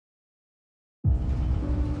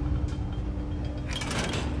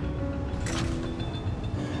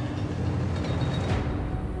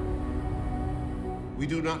We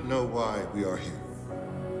do not know why we are here.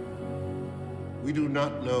 We do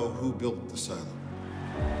not know who built the silo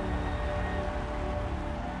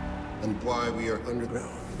and why we are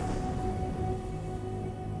underground.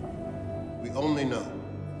 We only know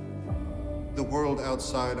the world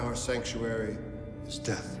outside our sanctuary is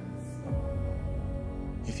death.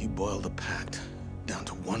 If you boil the pact down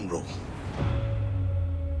to one rule,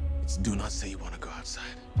 it's do not say you want to go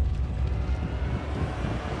outside.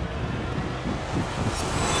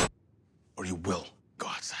 Or you will go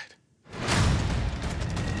outside.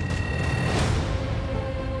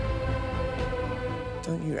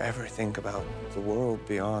 Don't you ever think about the world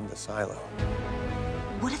beyond the silo?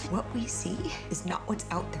 What if what we see is not what's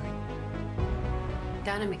out there?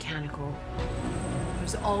 Down in mechanical,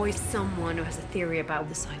 there's always someone who has a theory about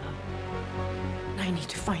the silo. And I need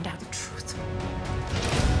to find out the truth.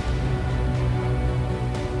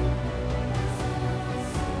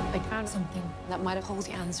 I found something that might hold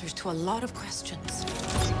the answers to a lot of questions.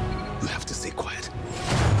 You have to stay quiet.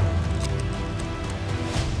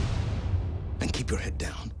 And keep your head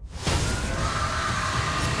down.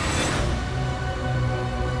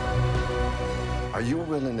 Are you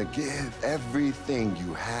willing to give everything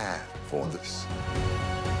you have for this?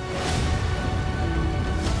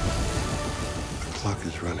 The clock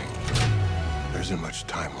is running. There isn't much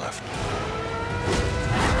time left.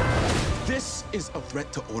 This is a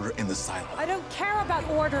threat to order in the silo. I don't care about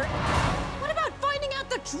order. What about finding out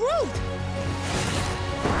the truth?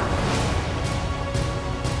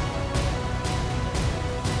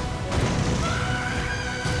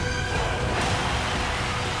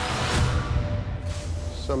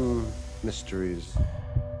 Some mysteries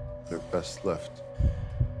are best left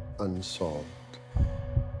unsolved.